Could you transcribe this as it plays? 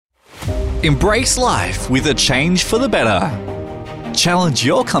Embrace life with a change for the better. Challenge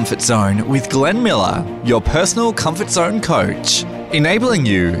your comfort zone with Glenn Miller, your personal comfort zone coach, enabling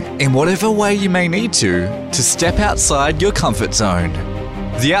you, in whatever way you may need to step outside your comfort zone.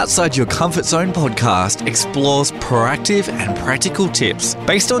 The Outside Your Comfort Zone podcast explores proactive and practical tips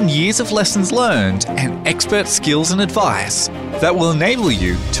based on years of lessons learned and expert skills and advice that will enable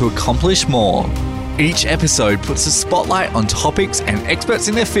you to accomplish more. Each episode puts a spotlight on topics and experts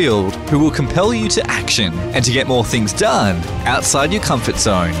in their field who will compel you to action and to get more things done outside your comfort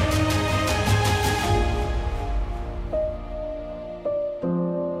zone.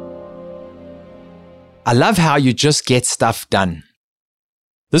 I love how you just get stuff done.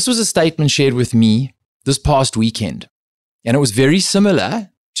 This was a statement shared with me this past weekend, and it was very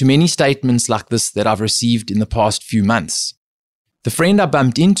similar to many statements like this that I've received in the past few months. The friend I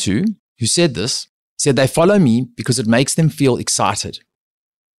bumped into who said this said they follow me because it makes them feel excited.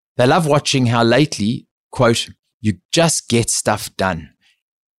 They love watching how lately, quote, you just get stuff done.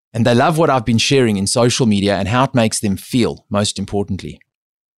 And they love what I've been sharing in social media and how it makes them feel, most importantly.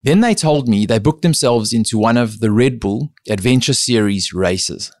 Then they told me they booked themselves into one of the Red Bull Adventure Series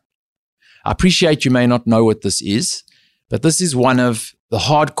races. I appreciate you may not know what this is, but this is one of the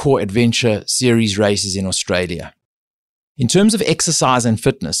hardcore Adventure Series races in Australia. In terms of exercise and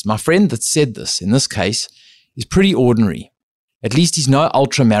fitness, my friend that said this, in this case, is pretty ordinary. At least he's no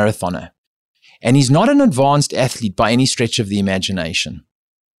ultra marathoner. And he's not an advanced athlete by any stretch of the imagination.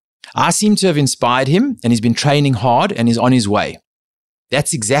 I seem to have inspired him, and he's been training hard and is on his way.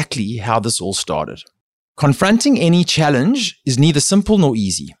 That's exactly how this all started. Confronting any challenge is neither simple nor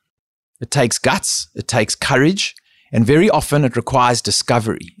easy. It takes guts, it takes courage, and very often it requires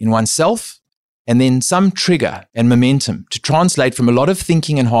discovery in oneself and then some trigger and momentum to translate from a lot of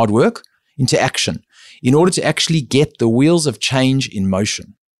thinking and hard work into action in order to actually get the wheels of change in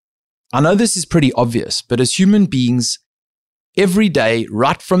motion. I know this is pretty obvious, but as human beings, every day,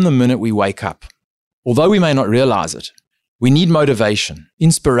 right from the minute we wake up, although we may not realize it, we need motivation,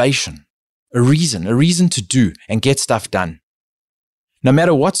 inspiration, a reason to do and get stuff done. No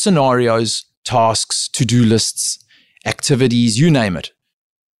matter what scenarios, tasks, to-do lists, activities, you name it,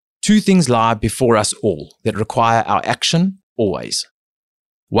 two things lie before us all that require our action always.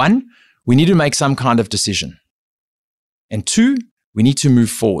 One, we need to make some kind of decision. And two, we need to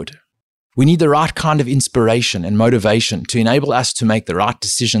move forward. We need the right kind of inspiration and motivation to enable us to make the right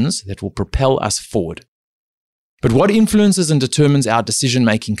decisions that will propel us forward. But what influences and determines our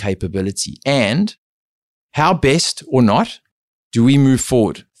decision-making capability, and how best or not do we move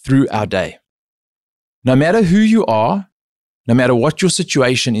forward through our day? No matter who you are, no matter what your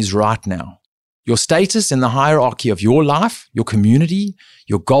situation is right now, your status in the hierarchy of your life, your community,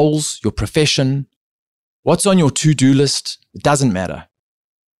 your goals, your profession, what's on your to-do list, it doesn't matter.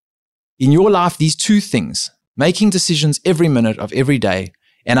 In your life, these two things, making decisions every minute of every day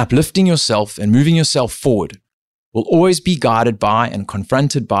and uplifting yourself and moving yourself forward, will always be guided by and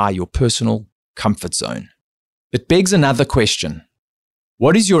confronted by your personal comfort zone. It begs another question.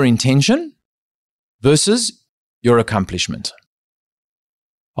 What is your intention versus your accomplishment?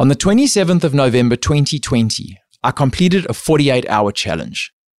 On the 27th of November 2020, I completed a 48-hour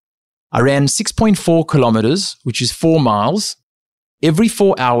challenge. I ran 6.4 kilometers, which is 4 miles, every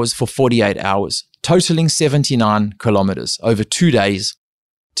 4 hours for 48 hours, totaling 79 kilometers over 2 days,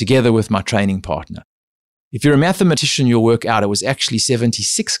 together with my training partner. If you're a mathematician, you'll work out it was actually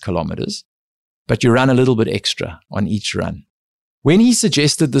 76 kilometers, but you run a little bit extra on each run. When he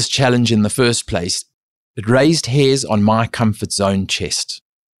suggested this challenge in the first place, it raised hairs on my comfort zone chest.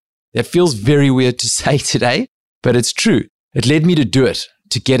 That feels very weird to say today, but it's true. It led me to do it,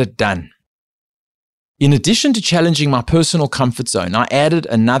 to get it done. In addition to challenging my personal comfort zone, I added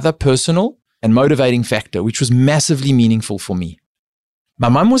another personal and motivating factor, which was massively meaningful for me. My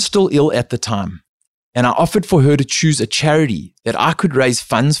mum was still ill at the time, and I offered for her to choose a charity that I could raise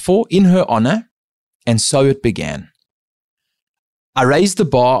funds for in her honor, and so it began. I raised the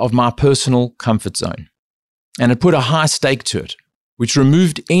bar of my personal comfort zone, and it put a high stake to it, which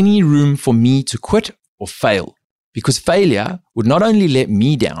removed any room for me to quit or fail, because failure would not only let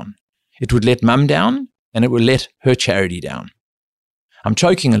me down, it would let mum down, and it would let her charity down. I'm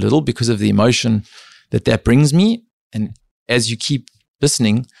choking a little because of the emotion that brings me, and as you keep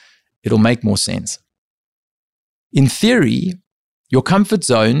listening, it'll make more sense. In theory, your comfort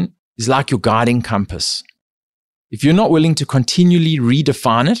zone is like your guiding compass. If you're not willing to continually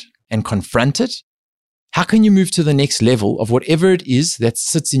redefine it and confront it, how can you move to the next level of whatever it is that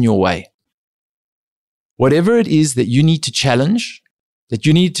sits in your way? Whatever it is that you need to challenge, that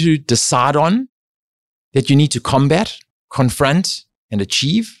you need to decide on, that you need to combat, confront, and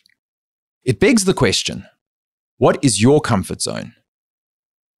achieve, It begs the question, what is your comfort zone?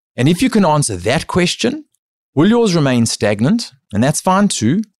 And if you can answer that question, will yours remain stagnant? And that's fine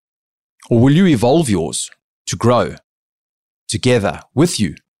too. Or will you evolve yours to grow together with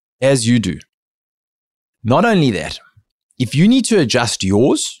you as you do? Not only that, if you need to adjust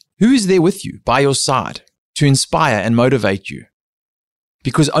yours, who is there with you by your side to inspire and motivate you?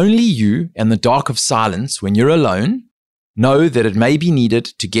 Because only you and the dark of silence when you're alone know that it may be needed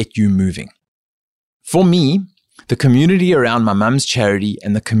to get you moving. For me, the community around my mum's charity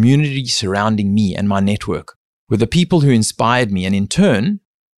and the community surrounding me and my network were the people who inspired me, and in turn,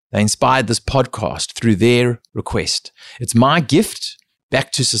 they inspired this podcast through their request. It's my gift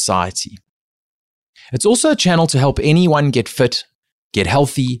back to society. It's also a channel to help anyone get fit, get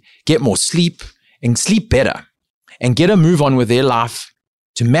healthy, get more sleep, and sleep better, and get a move on with their life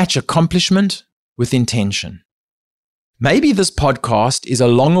to match accomplishment with intention. Maybe this podcast is a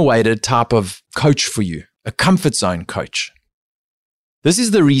long-awaited type of coach for you, a comfort zone coach. This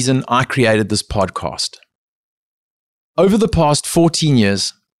is the reason I created this podcast. Over the past 14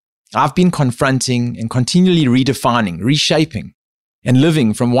 years, I've been confronting and continually redefining, reshaping, and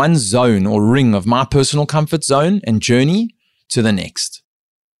living from one zone or ring of my personal comfort zone and journey to the next.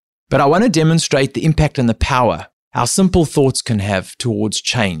 But I want to demonstrate the impact and the power our simple thoughts can have towards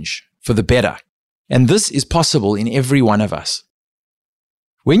change for the better. And this is possible in every one of us.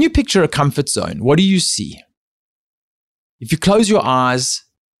 When you picture a comfort zone, what do you see? If you close your eyes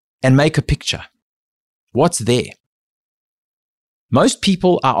and make a picture, what's there? Most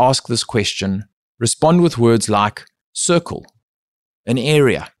people I ask this question respond with words like circle, an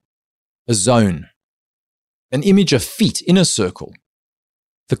area, a zone, an image of feet in a circle.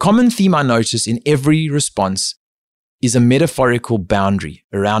 The common theme I notice in every response is a metaphorical boundary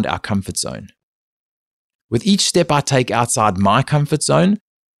around our comfort zone. With each step I take outside my comfort zone,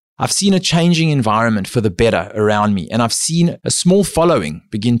 I've seen a changing environment for the better around me, and I've seen a small following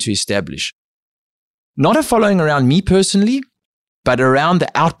begin to establish. Not a following around me personally, but around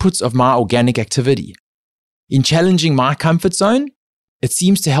the outputs of my organic activity. In challenging my comfort zone, it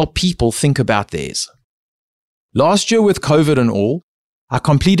seems to help people think about theirs. Last year with COVID and all, I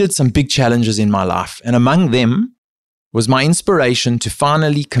completed some big challenges in my life, and among them was my inspiration to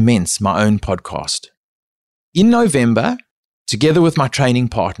finally commence my own podcast. In November, together with my training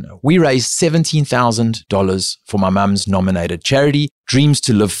partner, we raised $17,000 for my mum's nominated charity, Dreams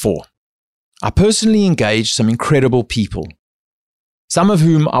to Live For. I personally engaged some incredible people, some of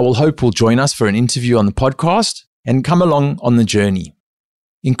whom I will hope will join us for an interview on the podcast and come along on the journey,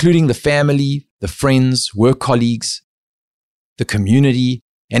 including the family, the friends, work colleagues, the community,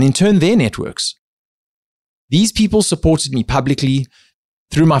 and in turn their networks. These people supported me publicly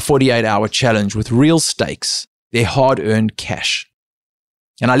through my 48-hour challenge with real stakes, their hard-earned cash.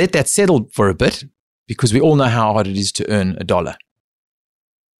 And I let that settle for a bit because we all know how hard it is to earn $1.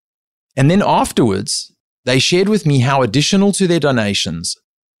 And then afterwards, they shared with me how additional to their donations,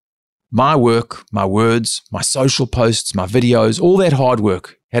 my work, my words, my social posts, my videos, all that hard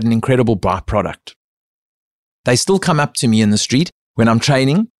work had an incredible byproduct. They still come up to me in the street when I'm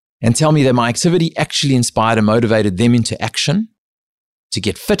training and tell me that my activity actually inspired and motivated them into action, to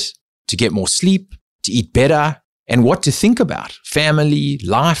get fit, to get more sleep, to eat better, and what to think about: family,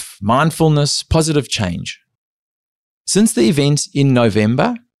 life, mindfulness, positive change. Since the event in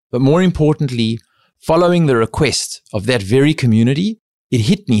November, but more importantly, following the request of that very community, it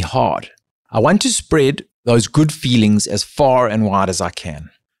hit me hard. I want to spread those good feelings as far and wide as I can.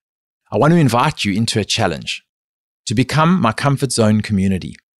 I want to invite you into a challenge to become my comfort zone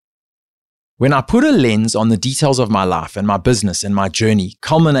community. When I put a lens on the details of my life and my business and my journey,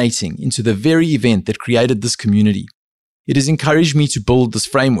 culminating into the very event that created this community, it has encouraged me to build this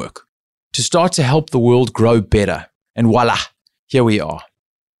framework, to start to help the world grow better. And voila, here we are.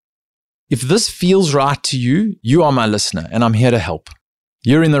 If this feels right to you, you are my listener and I'm here to help.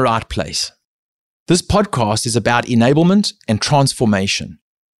 You're in the right place. This podcast is about enablement and transformation,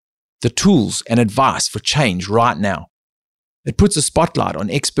 the tools and advice for change right now. It puts a spotlight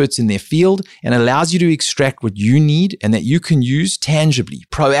on experts in their field and allows you to extract what you need and that you can use tangibly,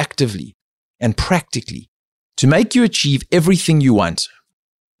 proactively, and practically to make you achieve everything you want,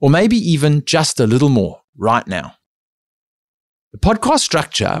 or maybe even just a little more right now. The podcast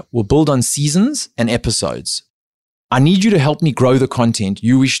structure will build on seasons and episodes. I need you to help me grow the content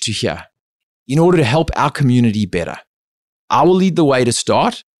you wish to hear in order to help our community better. I will lead the way to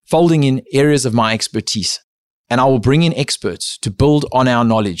start, folding in areas of my expertise, and I will bring in experts to build on our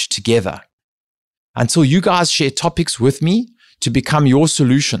knowledge together until you guys share topics with me to become your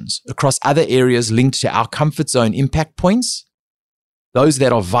solutions across other areas linked to our comfort zone impact points. those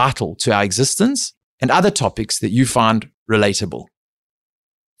that are vital to our existence, and other topics that you find relatable.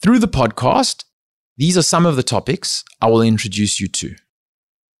 Through the podcast, these are some of the topics I will introduce you to.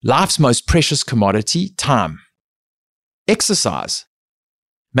 Life's most precious commodity, time. Exercise.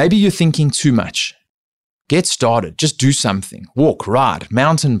 Maybe you're thinking too much. Get started. Just do something. Walk, ride,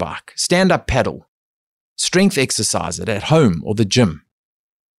 mountain bike, stand up paddle. Strength exercise at home or the gym.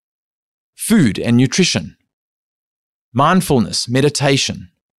 Food and nutrition. Mindfulness,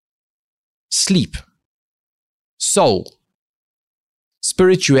 meditation. Sleep. Soul.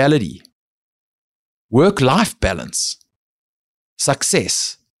 Spirituality. Work-life balance.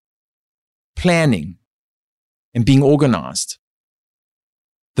 Success. Planning. And being organized.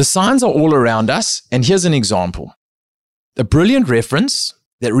 The signs are all around us, and here's an example. A brilliant reference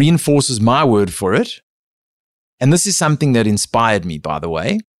that reinforces my word for it, and this is something that inspired me, by the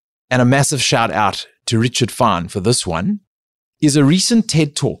way, and a massive shout out to Richard Fine for this one, is a recent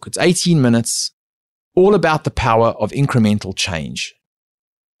TED Talk. It's 18 minutes, all about the power of incremental change.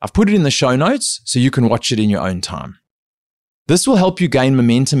 I've put it in the show notes so you can watch it in your own time. This will help you gain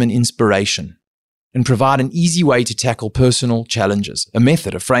momentum and inspiration and provide an easy way to tackle personal challenges, a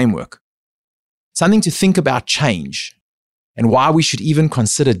method, a framework, something to think about change and why we should even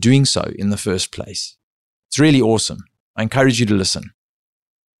consider doing so in the first place. It's really awesome. I encourage you to listen.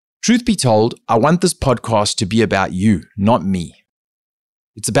 Truth be told, I want this podcast to be about you, not me.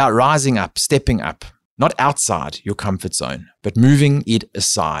 It's about rising up, stepping up, not outside your comfort zone, but moving it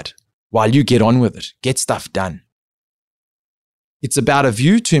aside while you get on with it, get stuff done. It's about a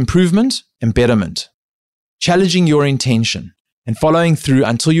view to improvement and betterment, challenging your intention and following through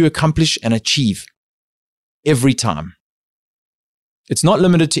until you accomplish and achieve every time. It's not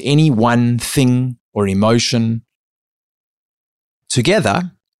limited to any one thing or emotion.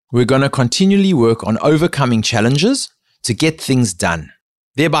 Together, we're going to continually work on overcoming challenges to get things done,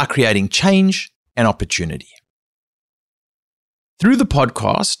 thereby creating change and opportunity. Through the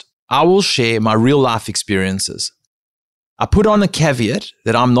podcast, I will share my real-life experiences. I put on a caveat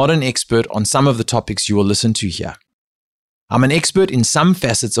that I'm not an expert on some of the topics you will listen to here. I'm an expert in some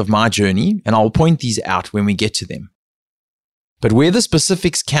facets of my journey, and I'll point these out when we get to them. But where the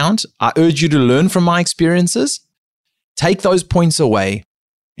specifics count, I urge you to learn from my experiences, take those points away,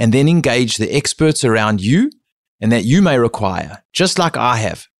 and then engage the experts around you and that you may require, just like I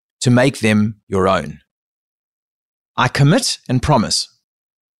have, to make them your own. I commit and promise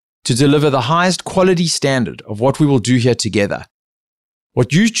to deliver the highest quality standard of what we will do here together.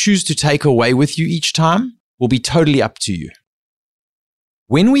 What you choose to take away with you each time will be totally up to you.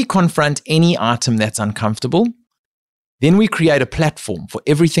 When we confront any item that's uncomfortable, then we create a platform for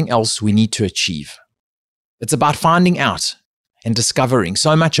everything else we need to achieve. It's about finding out and discovering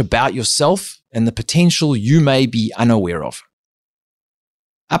so much about yourself and the potential you may be unaware of.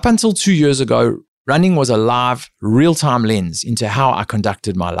 Up until 2 years ago, running was a live, real-time lens into how I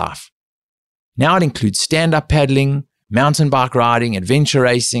conducted my life. Now it includes stand-up paddling, mountain bike riding, adventure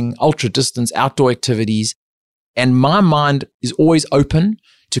racing, ultra-distance outdoor activities, and my mind is always open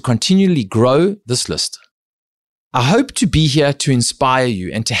to continually grow this list. I hope to be here to inspire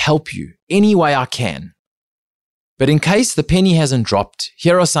you and to help you any way I can. But in case the penny hasn't dropped,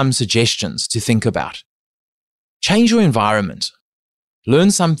 here are some suggestions to think about. Change your environment.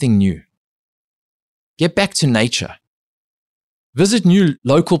 Learn something new. Get back to nature. Visit new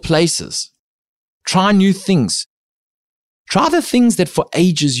local places. Try new things. Try the things that for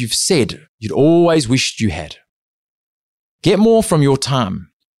ages you've said you'd always wished you had. Get more from your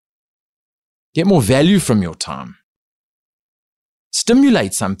time. Get more value from your time.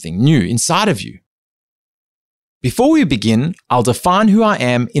 Stimulate something new inside of you. Before we begin, I'll define who I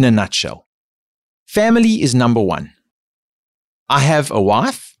am in a nutshell. Family is number one. I have a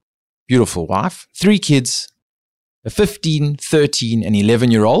wife, beautiful wife, 3 kids, a 15, 13, and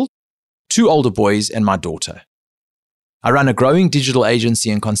 11-year-old, 2 older boys, and my daughter. I run a growing digital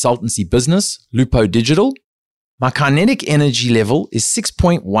agency and consultancy business, Lupo Digital. My kinetic energy level is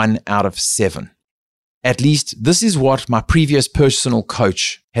 6.1 out of 7. At least this is what my previous personal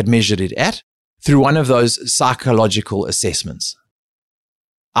coach had measured it at through one of those psychological assessments.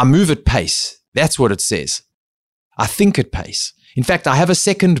 I move at pace. That's what it says. I think at pace. In fact, I have a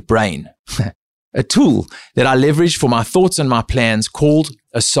second brain, a tool that I leverage for my thoughts and my plans called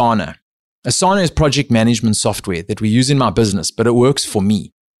Asana. Asana is project management software that we use in my business, but it works for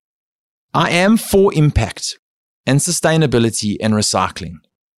me. I am for impact and sustainability and recycling.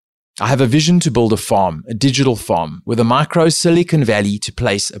 I have a vision to build a farm, a digital farm, with a micro Silicon Valley to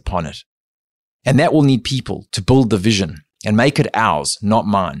place upon it. And that will need people to build the vision and make it ours, not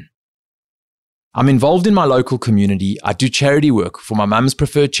mine. I'm involved in my local community. I do charity work for my mum's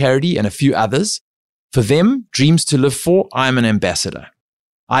preferred charity and a few others. For them, Dreams to Live For, I am an ambassador.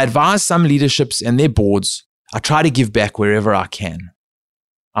 I advise some leaderships and their boards. I try to give back wherever I can.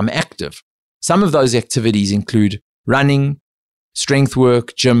 I'm active. Some of those activities include running, strength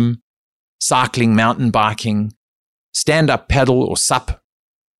work, gym, cycling, mountain biking, stand-up paddle or SUP,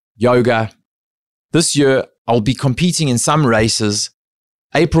 yoga. This year, I'll be competing in some races.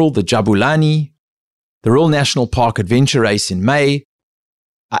 April, the Jabulani, the Royal National Park Adventure Race in May.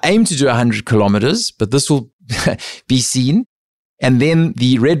 I aim to do 100 kilometers, but this will be seen. And then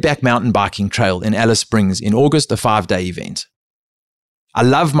the Redback Mountain Biking Trail in Alice Springs in August, a 5-day event. I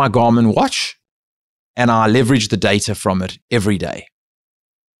love my Garmin watch, and I leverage the data from it every day.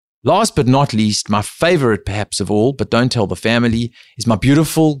 Last but not least, my favorite perhaps of all, but don't tell the family, is my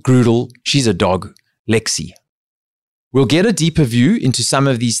beautiful Groodle, she's a dog, Lexi. We'll get a deeper view into some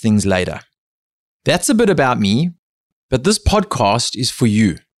of these things later. That's a bit about me, but this podcast is for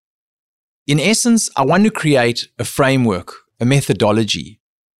you. In essence, I want to create a framework, a methodology.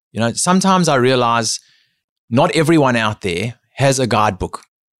 Sometimes I realize not everyone out there has a guidebook,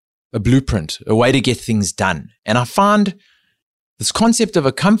 a blueprint, a way to get things done. And I find this concept of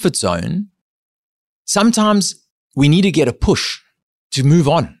a comfort zone, sometimes we need to get a push to move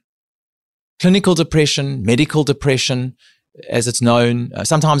on. Clinical depression, medical depression, as it's known,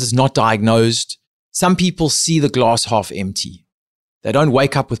 sometimes it's not diagnosed. Some people see the glass half empty. They don't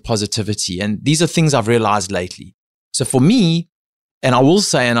wake up with positivity. And these are things I've realized lately. So for me, and I will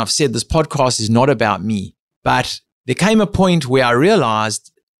say, and I've said, this podcast is not about me, but there came a point where I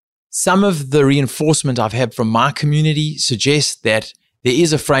realized some of the reinforcement I've had from my community suggests that there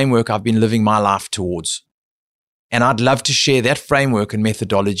is a framework I've been living my life towards. And I'd love to share that framework and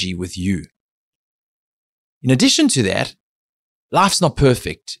methodology with you. In addition to that, life's not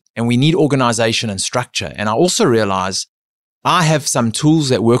perfect and we need organization and structure. And I also realize I have some tools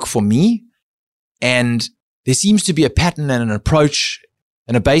that work for me, and there seems to be a pattern and an approach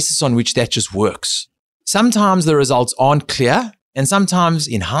and a basis on which that just works. Sometimes the results aren't clear, and sometimes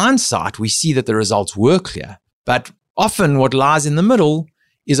in hindsight, we see that the results were clear. But often what lies in the middle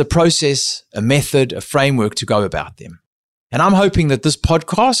is a process, a method, a framework to go about them. And I'm hoping that this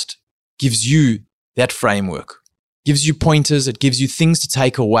podcast gives you that framework, gives you pointers, it gives you things to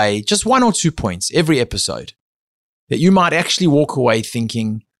take away, just 1 or 2 points every episode, that you might actually walk away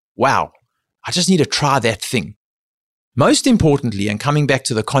thinking, wow, I just need to try that thing. Most importantly, and coming back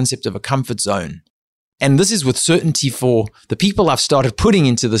to the concept of a comfort zone, and this is with certainty for the people I've started putting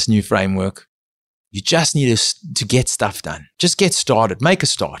into this new framework, you just need to get stuff done. Just get started, make a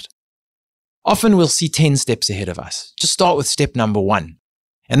start. Often we'll see 10 steps ahead of us. Just start with step number 1.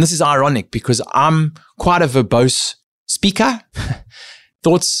 And this is ironic because I'm quite a verbose speaker.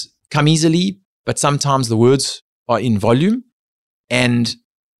 Thoughts come easily, but sometimes the words are in volume. And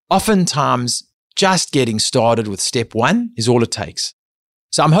oftentimes, just getting started with step 1 is all it takes.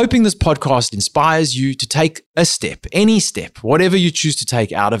 So I'm hoping this podcast inspires you to take a step, any step, whatever you choose to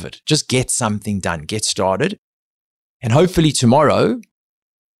take out of it. Just get something done, get started. And hopefully tomorrow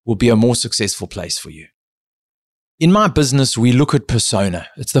will be a more successful place for you. In my business, we look at persona.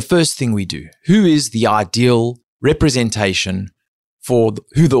 It's the first thing we do. Who is the ideal representation for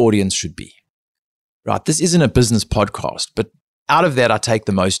who the audience should be? Right, this isn't a business podcast, but out of that, I take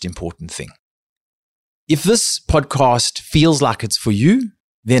the most important thing. If this podcast feels like it's for you,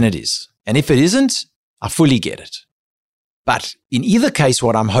 then it is. And if it isn't, I fully get it. But in either case,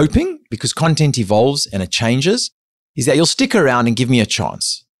 what I'm hoping, because content evolves and it changes, is that you'll stick around and give me a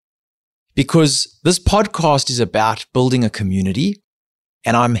chance. Because this podcast is about building a community,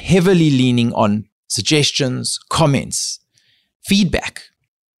 and I'm heavily leaning on suggestions, comments, feedback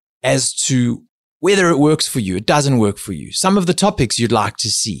as to whether it works for you, it doesn't work for you, some of the topics you'd like to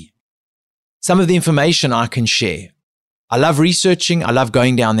see, some of the information I can share. I love researching, I love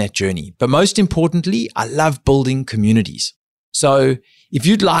going down that journey, but most importantly, I love building communities. So if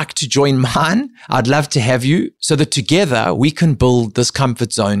you'd like to join mine, I'd love to have you so that together we can build this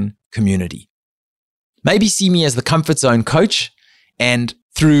comfort zone community. Maybe see me as the comfort zone coach, and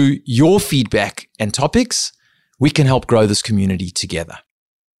through your feedback and topics, we can help grow this community together.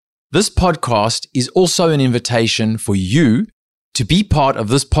 This podcast is also an invitation for you to be part of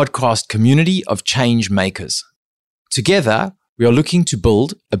this podcast community of change makers. Together, we are looking to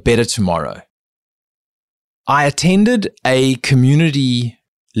build a better tomorrow. I attended a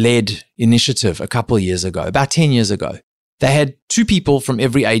community-led initiative a couple of years ago, about 10 years ago. They had 2 people from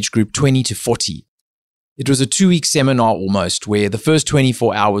every age group, 20 to 40. It was a 2-week seminar almost, where the first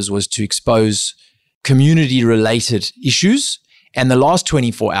 24 hours was to expose community-related issues and the last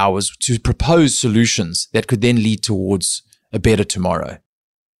 24 hours to propose solutions that could then lead towards a better tomorrow.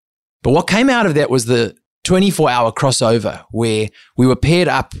 But what came out of that was the 24-hour crossover where we were paired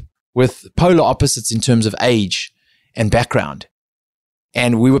up with polar opposites in terms of age and background.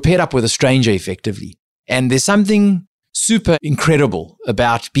 And we were paired up with a stranger effectively. And there's something super incredible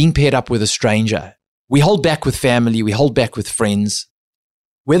about being paired up with a stranger. We hold back with family, we hold back with friends,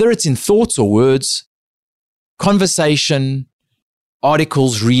 whether it's in thoughts or words, conversation,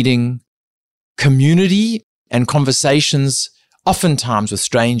 articles, reading, community, and conversations, oftentimes with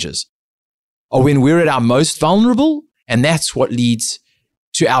strangers, are when we're at our most vulnerable, and that's what leads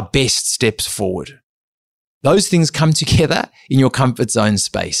to our best steps forward. Those things come together in your comfort zone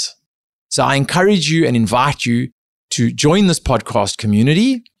space. So I encourage you and invite you to join this podcast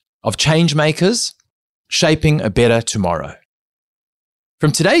community of change makers shaping a better tomorrow.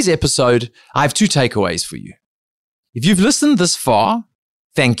 From today's episode, I have 2 takeaways for you. If you've listened this far,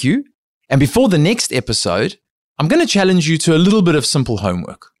 thank you. And before the next episode, I'm going to challenge you to a little bit of simple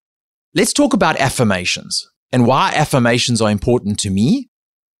homework. Let's talk about affirmations and why affirmations are important to me.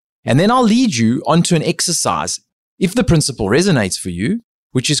 And then I'll lead you onto an exercise, if the principle resonates for you,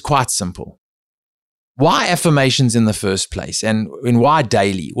 which is quite simple. Why affirmations in the first place, and why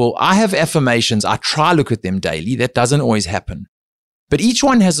daily? Well, I have affirmations. I try to look at them daily. That doesn't always happen. But each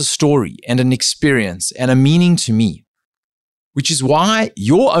one has a story and an experience and a meaning to me, which is why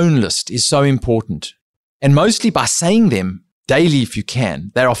your own list is so important. And mostly by saying them daily if you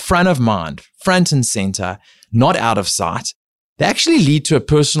can, they are front of mind, front and center, not out of sight. They actually lead to a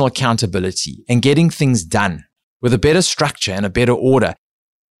personal accountability and getting things done with a better structure and a better order.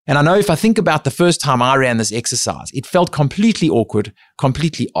 And I know if I think about the first time I ran this exercise, it felt completely awkward,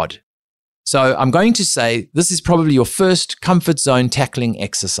 completely odd. So I'm going to say this is probably your first comfort zone tackling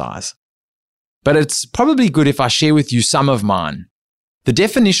exercise. But it's probably good if I share with you some of mine. The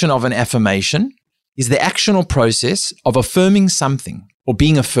definition of an affirmation is the actional process of affirming something or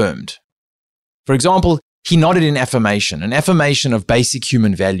being affirmed. For example, he nodded in affirmation, an affirmation of basic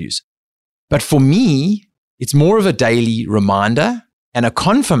human values. But for me, it's more of a daily reminder and a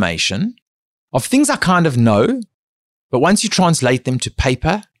confirmation of things I kind of know, but once you translate them to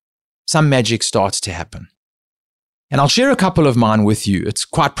paper, some magic starts to happen. And I'll share a couple of mine with you. It's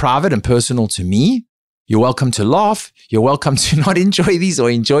quite private and personal to me. You're welcome to laugh. You're welcome to not enjoy these or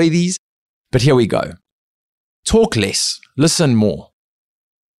enjoy these. But here we go. Talk less, listen more.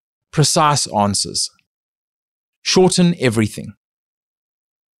 Precise answers. Shorten everything.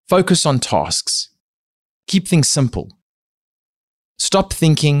 Focus on tasks. Keep things simple. Stop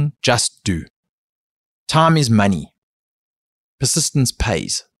thinking, just do. Time is money. Persistence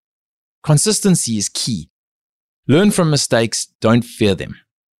pays. Consistency is key. Learn from mistakes, don't fear them.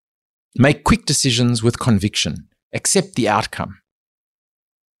 Make quick decisions with conviction. Accept the outcome.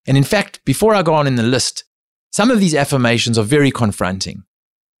 And in fact, before I go on in the list, some of these affirmations are very confronting.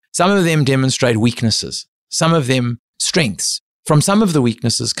 Some of them demonstrate weaknesses. Some of them strengths. From some of the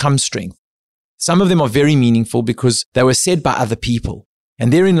weaknesses comes strength. Some of them are very meaningful because they were said by other people.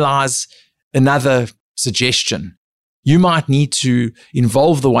 And therein lies another suggestion. You might need to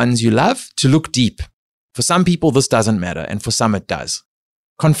involve the ones you love to look deep. For some people, this doesn't matter, and for some, it does.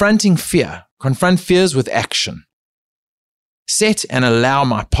 Confronting fear. Confront fears with action. Set and allow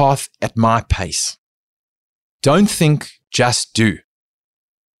my path at my pace. Don't think, just do.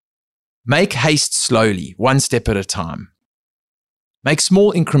 Make haste slowly, one step at a time. Make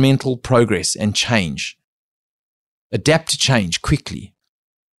small incremental progress and change. Adapt to change quickly.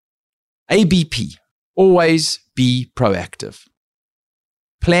 ABP, always be proactive.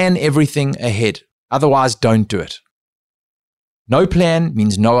 Plan everything ahead, otherwise don't do it. No plan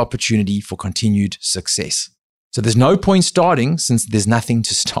means no opportunity for continued success. So there's no point starting since there's nothing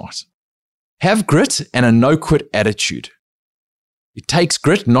to start. Have grit and a no-quit attitude. It takes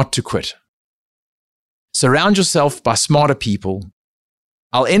grit not to quit. Surround yourself by smarter people.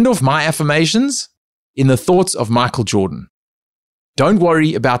 I'll end off my affirmations in the thoughts of Michael Jordan. Don't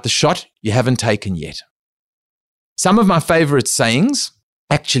worry about the shot you haven't taken yet. Some of my favorite sayings,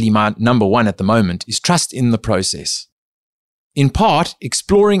 actually my number one at the moment, is trust in the process. In part,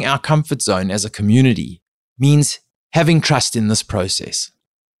 exploring our comfort zone as a community means having trust in this process.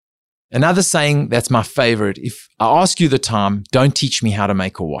 Another saying that's my favorite, if I ask you the time, don't teach me how to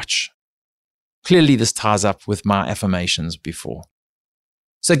make a watch. Clearly, this ties up with my affirmations before.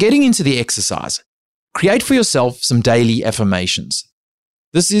 So getting into the exercise, create for yourself some daily affirmations.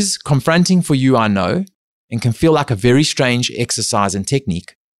 This is confronting for you, I know, and can feel like a very strange exercise and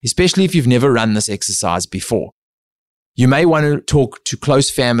technique, especially if you've never run this exercise before. You may want to talk to close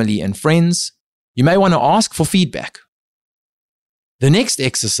family and friends. You may want to ask for feedback. The next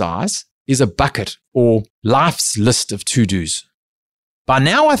exercise is a bucket or life's list of to-dos. By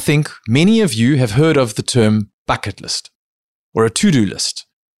now, I think many of you have heard of the term bucket list or a to-do list,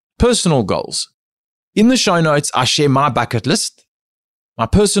 personal goals. In the show notes, I share my bucket list, my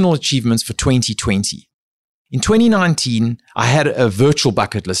personal achievements for 2020. In 2019, I had a virtual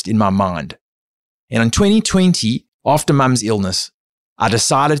bucket list in my mind. And in 2020, after Mum's illness, I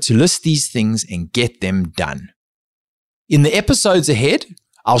decided to list these things and get them done. In the episodes ahead,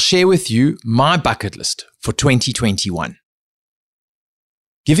 I'll share with you my bucket list for 2021.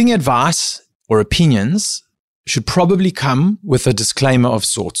 Giving advice or opinions should probably come with a disclaimer of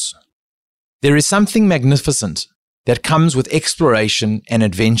sorts. There is something magnificent that comes with exploration and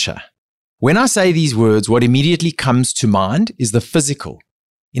adventure. When I say these words, what immediately comes to mind is the physical.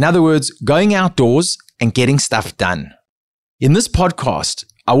 In other words, going outdoors and getting stuff done. In this podcast,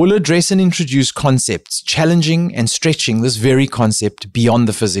 I will address and introduce concepts challenging and stretching this very concept beyond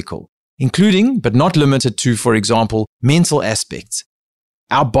the physical, including, but not limited to, for example, mental aspects,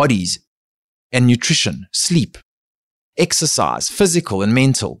 our bodies and nutrition, sleep, exercise, physical and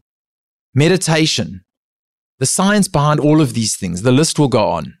mental, meditation, the science behind all of these things. The list will go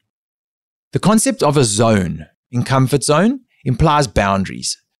on. The concept of a zone in comfort zone implies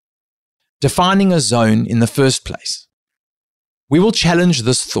boundaries, defining a zone in the first place. We will challenge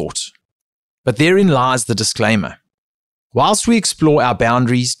this thought, but therein lies the disclaimer. Whilst we explore our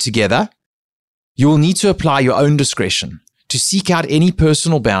boundaries together, you will need to apply your own discretion to seek out any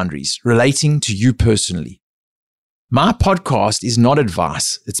personal boundaries relating to you personally. My podcast is not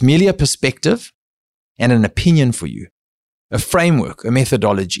advice. It's merely a perspective and an opinion for you, a framework, a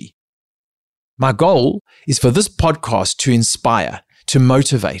methodology. My goal is for this podcast to inspire, to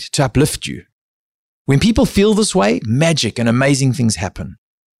motivate, to uplift you. When people feel this way, magic and amazing things happen.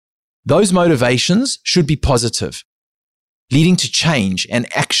 Those motivations should be positive, leading to change and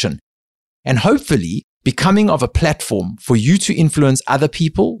action, and hopefully becoming of a platform for you to influence other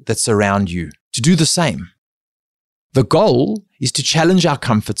people that surround you to do the same. The goal is to challenge our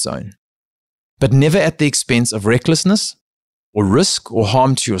comfort zone, but never at the expense of recklessness or risk or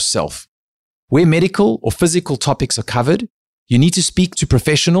harm to yourself. Where medical or physical topics are covered, you need to speak to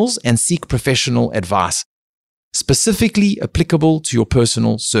professionals and seek professional advice, specifically applicable to your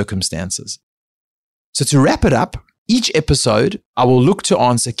personal circumstances. So to wrap it up, each episode, I will look to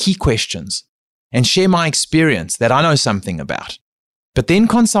answer key questions and share my experience that I know something about, but then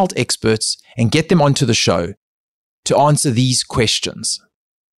consult experts and get them onto the show to answer these questions.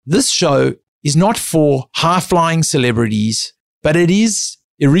 This show is not for high-flying celebrities, but it is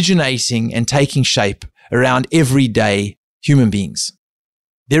originating and taking shape around everyday human beings.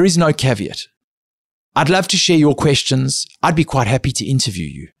 There is no caveat. I'd love to share your questions. I'd be quite happy to interview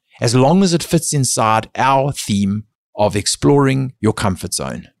you, as long as it fits inside our theme of exploring your comfort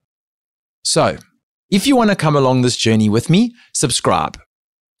zone. So, if you want to come along this journey with me, subscribe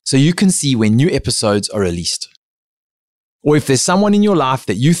so you can see when new episodes are released. Or if there's someone in your life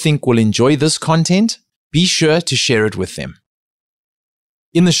that you think will enjoy this content, be sure to share it with them.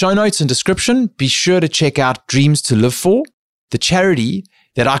 In the show notes and description, be sure to check out Dreams to Live For, the charity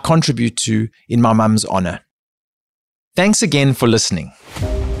that I contribute to in my mum's honor. Thanks again for listening.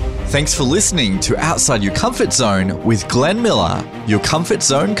 Thanks for listening to Outside Your Comfort Zone with Glenn Miller, your comfort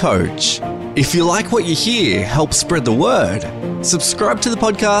zone coach. If you like what you hear, help spread the word. Subscribe to the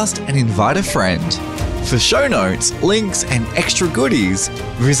podcast and invite a friend. For show notes, links, and extra goodies,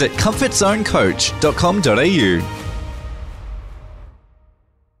 visit comfortzonecoach.com.au.